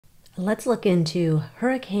Let's look into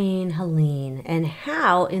Hurricane Helene and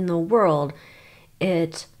how in the world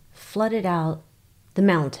it flooded out the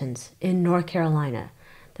mountains in North Carolina.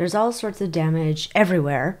 There's all sorts of damage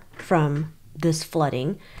everywhere from this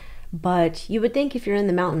flooding, but you would think if you're in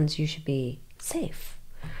the mountains you should be safe.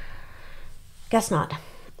 Guess not.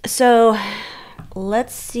 So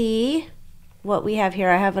let's see what we have here.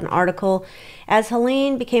 I have an article. As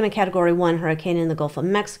Helene became a Category 1 hurricane in the Gulf of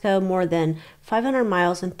Mexico, more than 500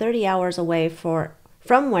 miles and 30 hours away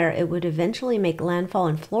from where it would eventually make landfall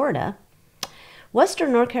in Florida,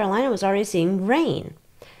 Western North Carolina was already seeing rain.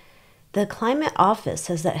 The Climate Office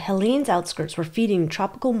says that Helene's outskirts were feeding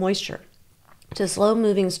tropical moisture to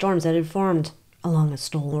slow-moving storms that had formed along a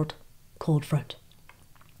stored cold front.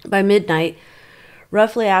 By midnight,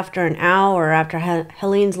 roughly after an hour after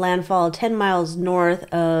Helene's landfall 10 miles north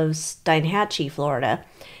of Steinhatchee, Florida,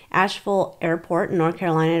 Asheville Airport in North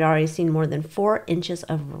Carolina had already seen more than 4 inches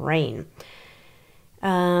of rain.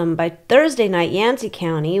 By Thursday night, Yancey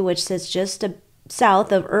County, which sits just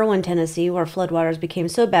south of Erwin, Tennessee, where floodwaters became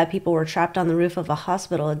so bad people were trapped on the roof of a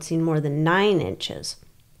hospital, had seen more than 9 inches.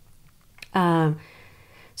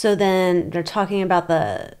 So then they're talking about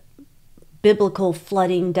the biblical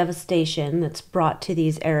flooding devastation that's brought to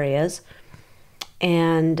these areas.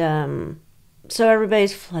 And so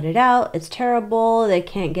everybody's flooded out. It's terrible. They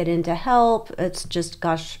can't get in to help. It's just,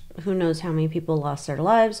 gosh, who knows how many people lost their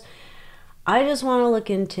lives. I just want to look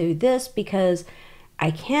into this because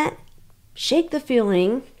I can't shake the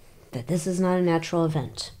feeling that this is not a natural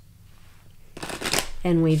event.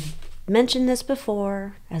 And we've mentioned this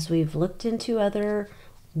before as we've looked into other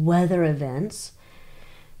weather events,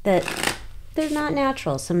 that they're not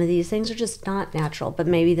natural. Some of these things are just not natural, but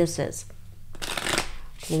maybe this is.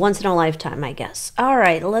 Once in a lifetime, I guess. All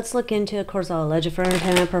right, let's look into, of course, I'll allege it for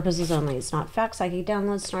entertainment purposes only. It's not fact, psychic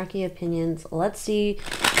downloads, snarky opinions. Let's see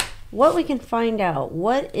what we can find out.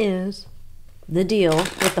 What is the deal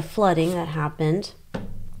with the flooding that happened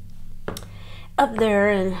up there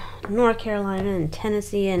in North Carolina and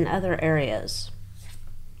Tennessee and other areas?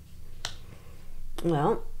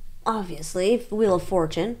 Well, obviously, Wheel of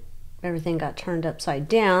Fortune. Everything got turned upside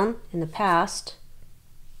down in the past.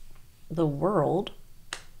 The world.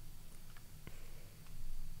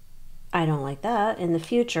 I don't like that. In the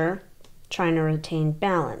future, trying to retain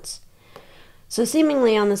balance. So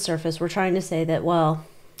seemingly on the surface, we're trying to say that, well,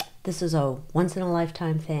 this is a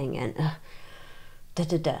once-in-a-lifetime thing, and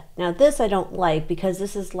Now, this I don't like because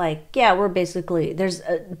this is like, yeah, we're basically, there's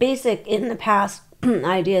a basic in the past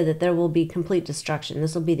idea that there will be complete destruction.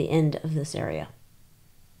 This will be the end of this area.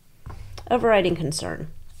 Overriding concern.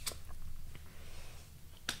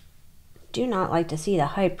 Do not like to see the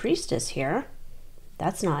High Priestess here.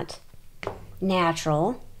 That's not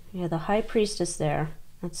natural. Yeah, the High Priestess there.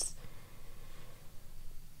 That's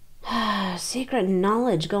secret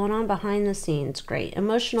knowledge going on behind the scenes. Great.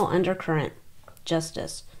 Emotional undercurrent.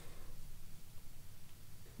 Justice.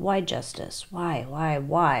 Why justice? Why?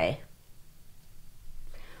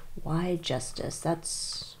 Why justice?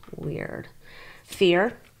 That's weird.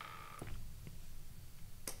 Fear.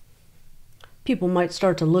 People might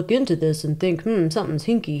start to look into this and think, something's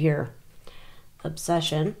hinky here.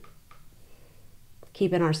 Obsession.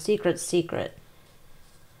 Keeping our secrets secret.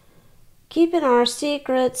 Keeping our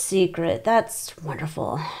secrets secret. That's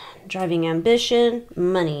wonderful. Driving ambition,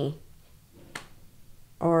 money,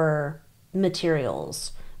 or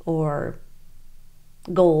materials, or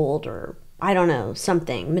gold, or I don't know,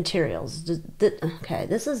 something, materials. Okay,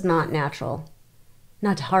 this is not natural.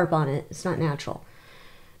 Not to harp on it, it's not natural.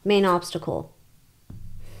 Main obstacle.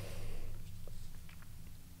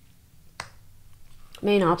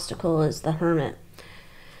 Main obstacle is the Hermit.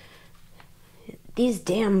 These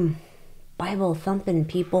damn Bible thumping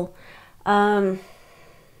people. Damn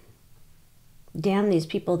these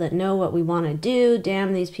people that know what we want to do.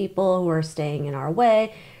 Damn these people who are staying in our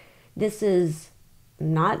way. This is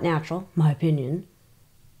not natural, my opinion.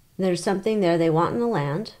 There's something there they want in the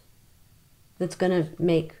land that's going to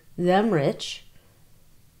make them rich.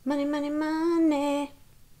 Money, money, money.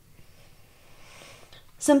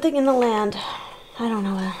 Something in the land. I don't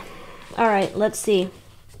know. All right, let's see.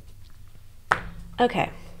 Okay.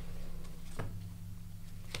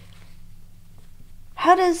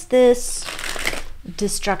 How does this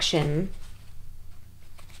destruction,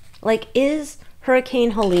 like, is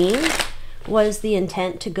Hurricane Helene, was the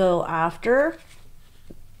intent to go after,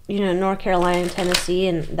 North Carolina and Tennessee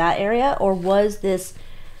and that area? Or was this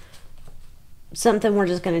something we're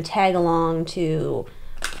just going to tag along to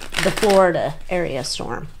the Florida area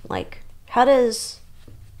storm? Like, how does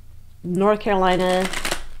North Carolina,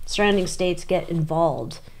 surrounding states get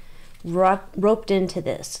involved roped into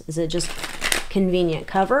this? Is it just convenient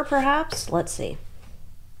cover, perhaps? Let's see.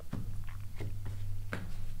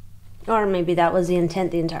 Or maybe that was the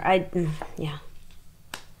intent the entire... yeah.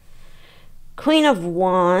 Queen of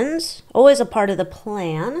Wands. Always a part of the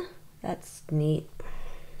plan. That's neat.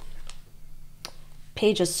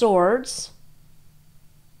 Page of Swords.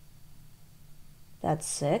 That's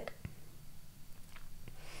sick.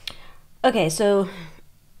 Okay, so...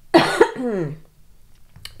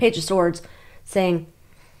 Page of Swords saying,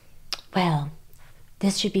 well,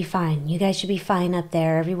 this should be fine. You guys should be fine up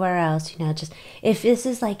there. Everywhere else, you know, just if this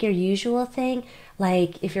is like your usual thing,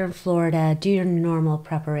 like if you're in Florida, do your normal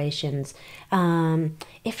preparations.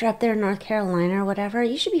 If you're up there in North Carolina or whatever,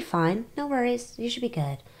 you should be fine. No worries. You should be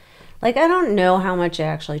good. Like, I don't know how much I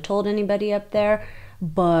actually told anybody up there,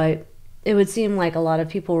 but it would seem like a lot of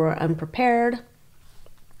people were unprepared.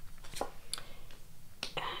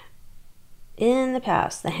 In the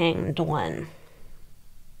past, the Hanged One.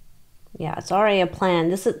 Yeah, it's already a plan.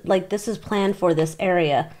 This is planned for this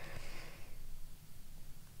area.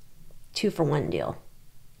 2-for-1 deal.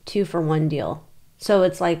 2-for-1 deal. So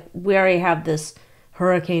it's like we already have this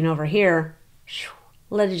hurricane over here.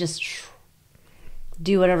 Let it just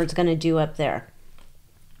do whatever it's going to do up there.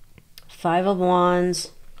 5 of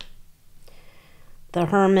Wands. The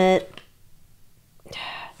Hermit.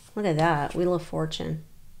 Look at that. Wheel of Fortune.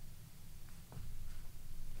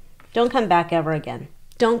 Don't come back ever again.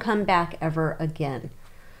 Don't come back ever again.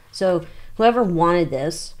 So whoever wanted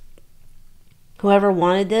this,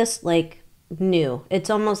 like, knew. It's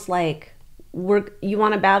almost like, you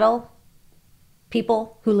want to battle?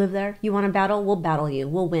 People who live there, you want to battle? We'll battle you.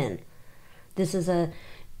 We'll win. This is a,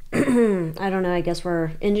 I don't know, I guess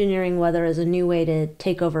we're engineering weather as a new way to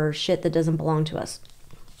take over shit that doesn't belong to us.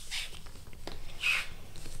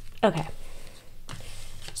 Okay.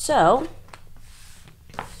 So...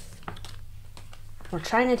 we're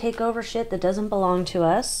trying to take over shit that doesn't belong to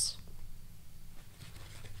us.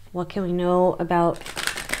 What can we know about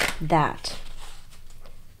that?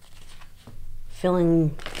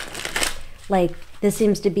 Feeling like this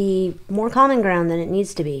seems to be more common ground than it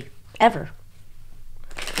needs to be, ever.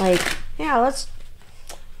 Like, yeah,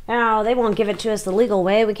 they won't give it to us the legal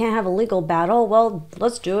way. We can't have a legal battle. Well,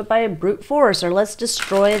 let's do it by brute force, or let's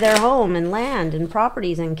destroy their home and land and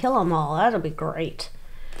properties and kill them all. That'll be great.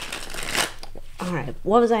 All right,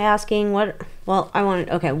 what was I asking? Well, I wanted,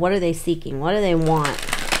 okay, what are they seeking? What do they want?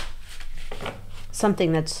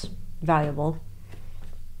 Something that's valuable.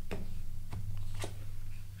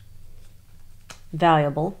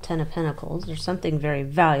 Valuable, 10 of Pentacles. There's something very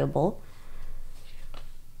valuable.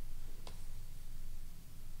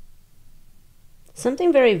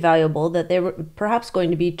 Something very valuable that they were perhaps going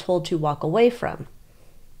to be told to walk away from.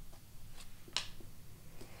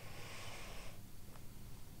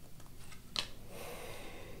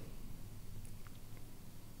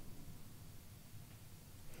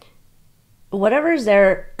 Whatever's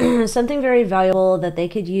there, something very valuable that they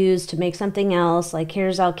could use to make something else, like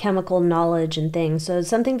here's alchemical knowledge and things. So it's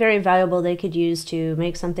something very valuable they could use to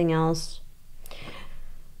make something else.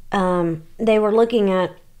 They were looking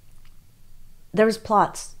at, there was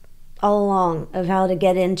plots all along of how to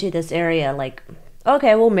get into this area. Like,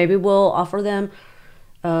 okay, well, maybe we'll offer them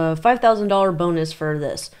a $5,000 bonus for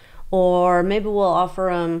this. Or maybe we'll offer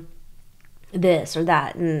them this or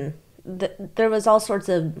that. And there was all sorts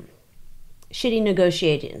of shitty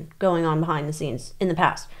negotiating going on behind the scenes in the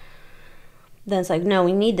past. Then it's like, no,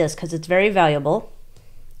 we need this because it's very valuable.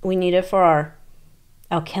 We need it for our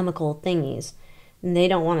alchemical thingies. And they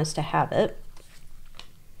don't want us to have it.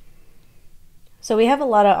 So we have a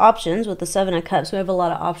lot of options with the 7 of Cups. We have a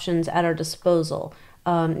lot of options at our disposal.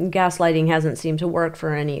 Gaslighting hasn't seemed to work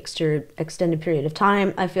for any extended period of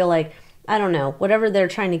time. I feel like, I don't know, whatever they're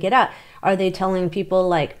trying to get at. Are they telling people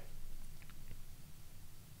like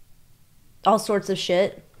all sorts of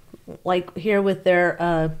shit, like here with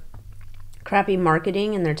their crappy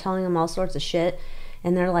marketing, and they're telling them all sorts of shit,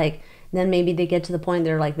 and they're like, then maybe they get to the point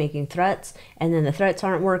they're like making threats, and then the threats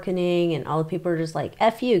aren't working, and all the people are just like,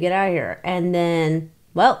 F you, get out of here. And then,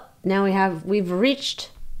 well, now we've reached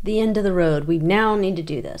the end of the road. We now need to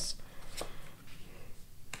do this.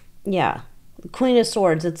 Yeah. Queen of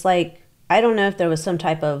Swords, it's like, I don't know if there was some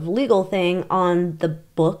type of legal thing on the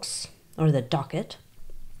books or the docket.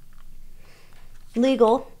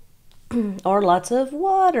 Legal, or lots of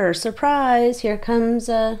water. Surprise, here comes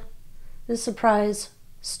the surprise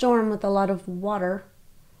storm with a lot of water.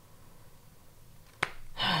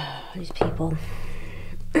 These people.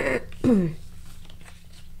 Do they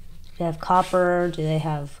have copper? Do they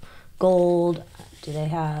have gold? Do they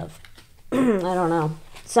have, I don't know,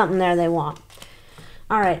 something there they want.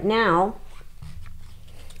 All right, now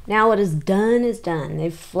what is done is done.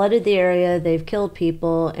 They've flooded the area, they've killed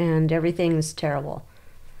people, and everything's terrible.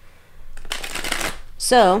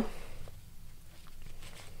 So,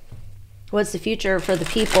 what's the future for the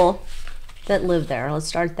people that live there? Let's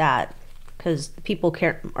start that, because people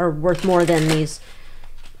are worth more than these,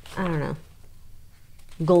 I don't know,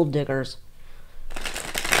 gold diggers.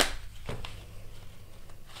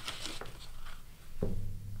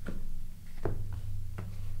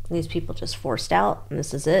 These people just forced out, and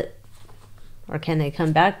this is it. Or can they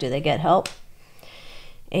come back? Do they get help?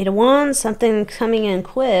 8 of Wands, something coming in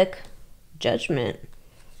quick. Judgment.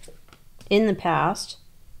 In the past.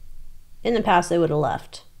 In the past, they would have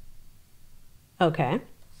left. Okay.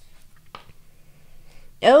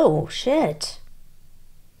 Oh, shit.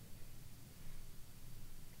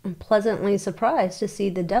 I'm pleasantly surprised to see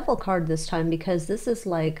the Devil card this time, because this is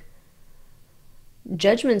like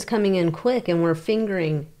Judgment's coming in quick, and we're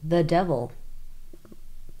fingering the Devil.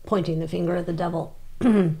 Pointing the finger at the Devil.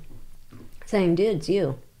 Saying, dude, it's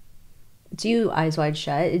you. It's you, eyes wide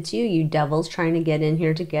shut. It's you, you devils, trying to get in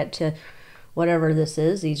here to get to whatever this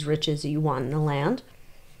is, these riches you want in the land.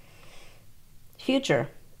 Future.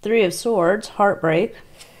 3 of Swords, heartbreak.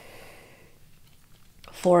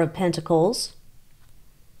 4 of Pentacles.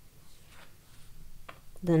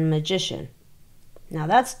 Then Magician. Now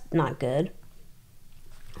that's not good.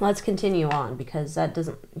 Let's continue on, because that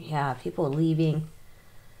doesn't, yeah, people leaving.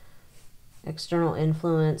 External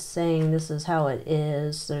influence, saying this is how it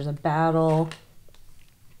is. There's a battle.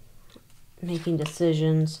 Making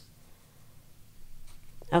decisions.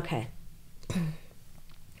 Okay.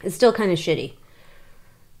 It's still kind of shitty.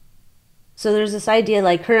 So there's this idea,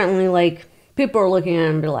 like, currently, like, people are looking at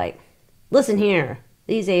him and be like, listen here,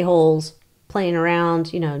 these a-holes playing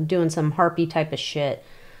around, you know, doing some harpy type of shit.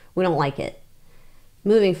 We don't like it.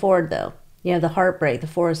 Moving forward, though, you have the heartbreak, the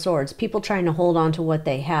 4 of Swords, people trying to hold on to what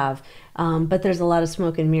they have. But there's a lot of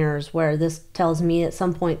smoke and mirrors, where this tells me at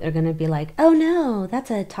some point they're going to be like, oh no, that's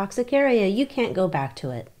a toxic area. You can't go back to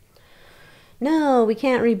it. No, we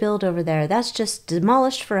can't rebuild over there. That's just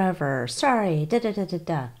demolished forever. Sorry. Da da da da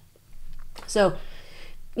da. So,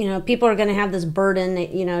 you know, people are going to have this burden,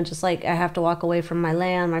 you know, just like, I have to walk away from my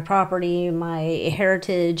land, my property, my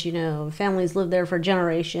heritage, you know, families live there for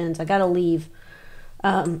generations. I got to leave.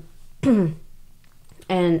 And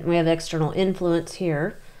we have external influence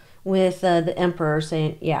here with the Emperor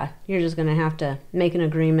saying, yeah, you're just going to have to make an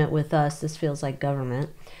agreement with us. This feels like government.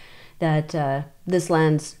 That this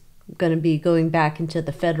land's going to be going back into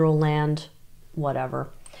the federal land, whatever.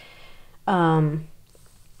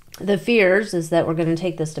 The fears is that we're going to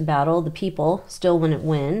take this to battle. The people still wouldn't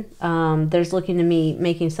win. There's looking to me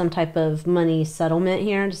making some type of money settlement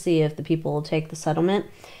here to see if the people will take the settlement.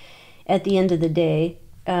 At the end of the day,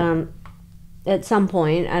 at some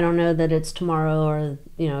point, I don't know that it's tomorrow or,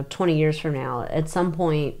 you know, 20 years from now, at some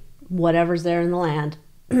point, whatever's there in the land,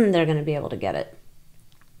 they're going to be able to get it.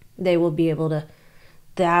 They will be able to,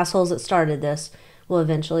 the assholes that started this will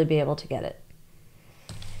eventually be able to get it.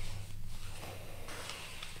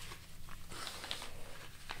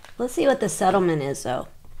 Let's see what the settlement is, though.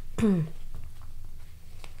 The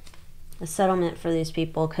settlement for these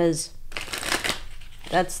people, because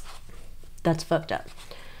that's fucked up.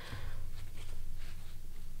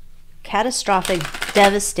 Catastrophic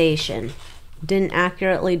devastation. Didn't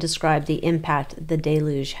accurately describe the impact the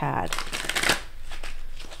deluge had.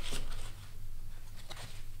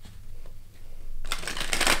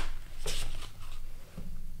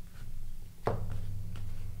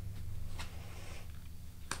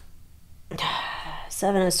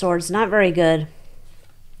 Seven of Swords, not very good.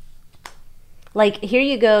 Like, here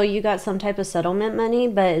you go, you got some type of settlement money,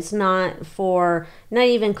 but it's not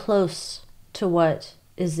even close to what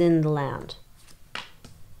is in the land.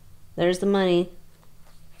 There's the money.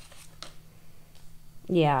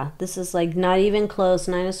 Yeah, this is like not even close,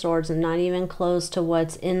 9 of Swords, and not even close to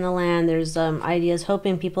what's in the land. There's ideas,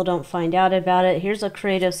 hoping people don't find out about it. Here's a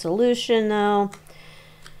creative solution, though.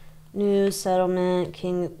 New settlement,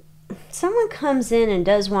 King. Someone comes in and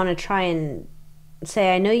does want to try and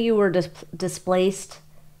say, I know you were displaced,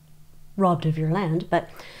 robbed of your land, but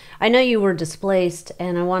I know you were displaced,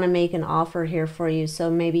 and I want to make an offer here for you, so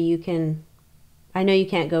maybe you can, I know you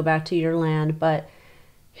can't go back to your land, but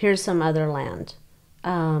here's some other land.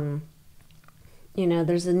 You know,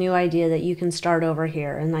 there's a new idea that you can start over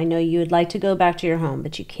here, and I know you would like to go back to your home,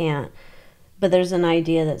 but you can't. But there's an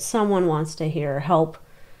idea that someone wants to help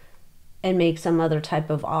and make some other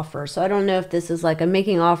type of offer. So I don't know if this is like a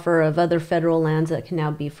making offer of other federal lands that can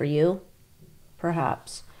now be for you.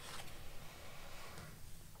 Perhaps.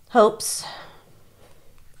 Hopes.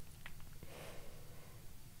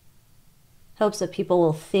 hopes that people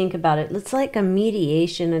will think about it. It's like a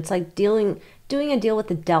mediation. It's like doing a deal with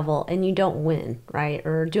the devil and you don't win, right?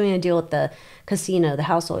 Or doing a deal with the casino, the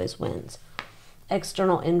house always wins.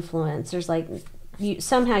 External influence. There's like,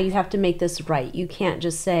 somehow you have to make this right. You can't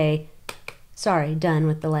just say, sorry, done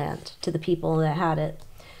with the land to the people that had it.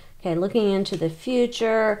 Okay, looking into the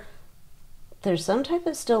future, there's some type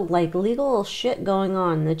of still like legal shit going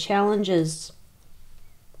on. The challenge is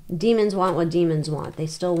demons want what demons want. They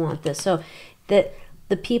still want this. So that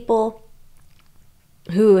the people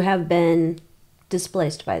who have been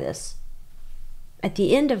displaced by this, at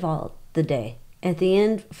the end of all the day, at the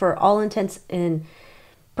end, for all intents and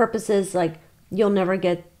purposes, like, you'll never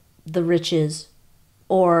get the riches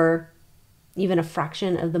or even a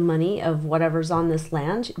fraction of the money of whatever's on this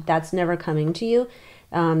land. That's never coming to you.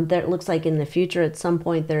 There looks like in the future at some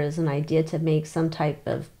point there is an idea to make some type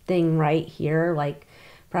of thing right here, like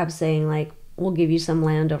perhaps saying like, we'll give you some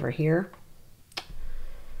land over here.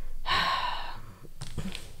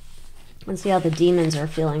 Let's see how the demons are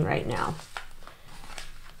feeling right now.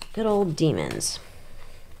 Good old demons.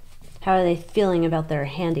 How are they feeling about their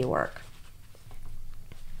handiwork?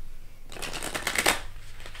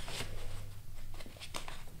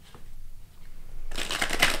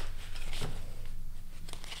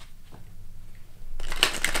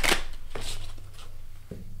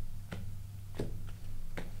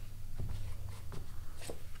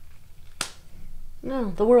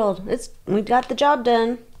 No, the world. We got the job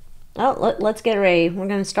done. Oh, let's get ready. We're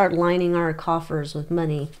going to start lining our coffers with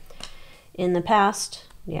money. In the past,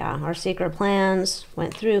 yeah, our secret plans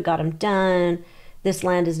went through, got them done. This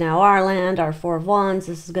land is now our land, our 4 of Wands.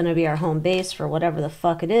 This is going to be our home base for whatever the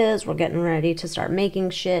fuck it is. We're getting ready to start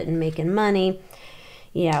making shit and making money.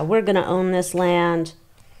 Yeah, we're going to own this land.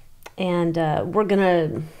 And we're going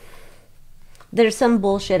to... There's some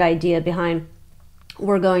bullshit idea behind...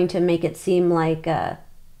 We're going to make it seem like...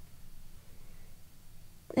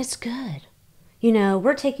 it's good. You know,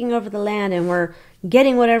 we're taking over the land and we're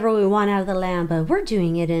getting whatever we want out of the land, but we're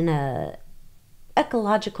doing it in a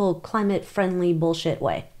ecological, climate-friendly bullshit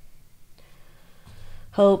way.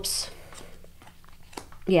 Hopes.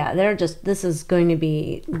 Yeah, this is going to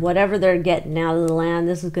be, whatever they're getting out of the land,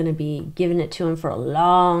 this is going to be giving it to them for a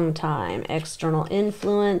long time. External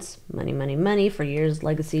influence, money, money, money for years,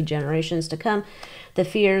 legacy, generations to come. The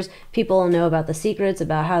fears, people will know about the secrets,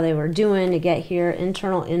 about how they were doing to get here.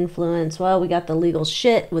 Internal influence, well, we got the legal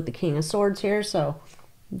shit with the King of Swords here, so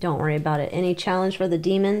don't worry about it. Any challenge for the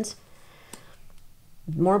demons?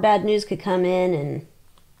 More bad news could come in and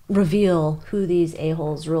reveal who these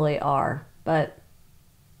a-holes really are, but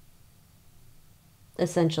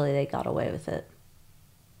essentially they got away with it.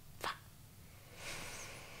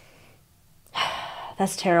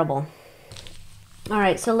 That's terrible. All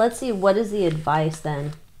right, so let's see, what is the advice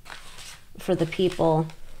then for the people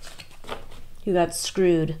who got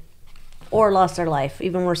screwed or lost their life,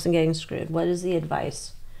 even worse than getting screwed? What is the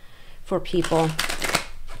advice for people?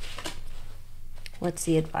 What's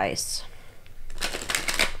the advice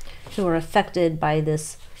who are affected by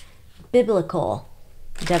this biblical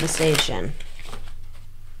devastation?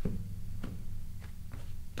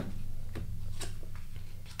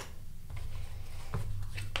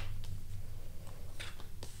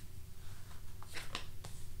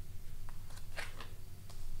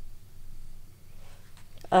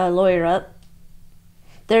 Lawyer up.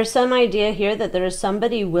 There's some idea here that there is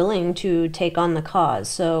somebody willing to take on the cause.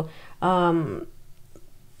 So what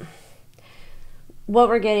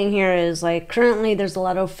we're getting here is like currently there's a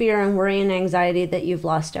lot of fear and worry and anxiety that you've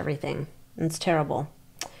lost everything. It's terrible.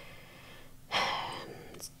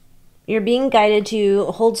 You're being guided to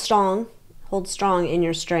hold strong in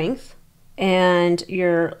your strength. And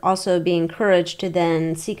you're also being encouraged to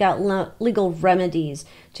then seek out legal remedies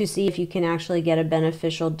to see if you can actually get a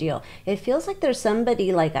beneficial deal. It feels like there's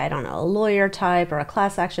somebody like, I don't know, a lawyer type or a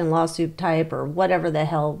class action lawsuit type or whatever the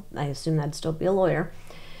hell, I assume that'd still be a lawyer.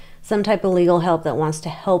 Some type of legal help that wants to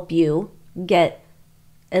help you get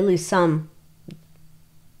at least something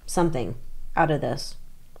out of this.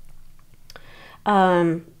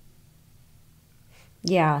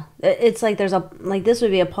 Yeah, it's like there's this would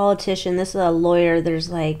be a politician, this is a lawyer, there's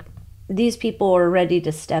like, these people are ready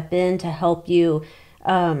to step in to help you.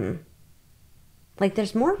 Like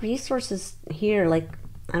there's more resources here, like,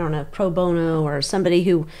 I don't know, pro bono or somebody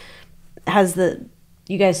who has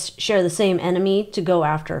you guys share the same enemy to go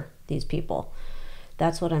after these people.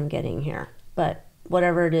 That's what I'm getting here. But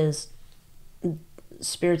whatever it is,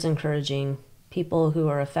 Spirit's encouraging people who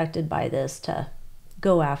are affected by this to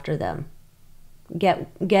go after them. Get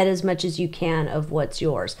as much as you can of what's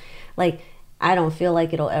yours. Like, I don't feel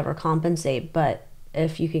like it'll ever compensate, but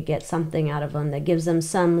If you could get something out of them that gives them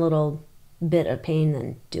some little bit of pain,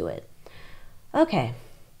 then do it. Okay,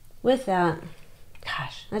 with that,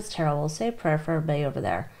 gosh, that's terrible. Say a prayer for everybody over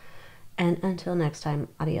there. And until next time,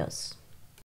 adios.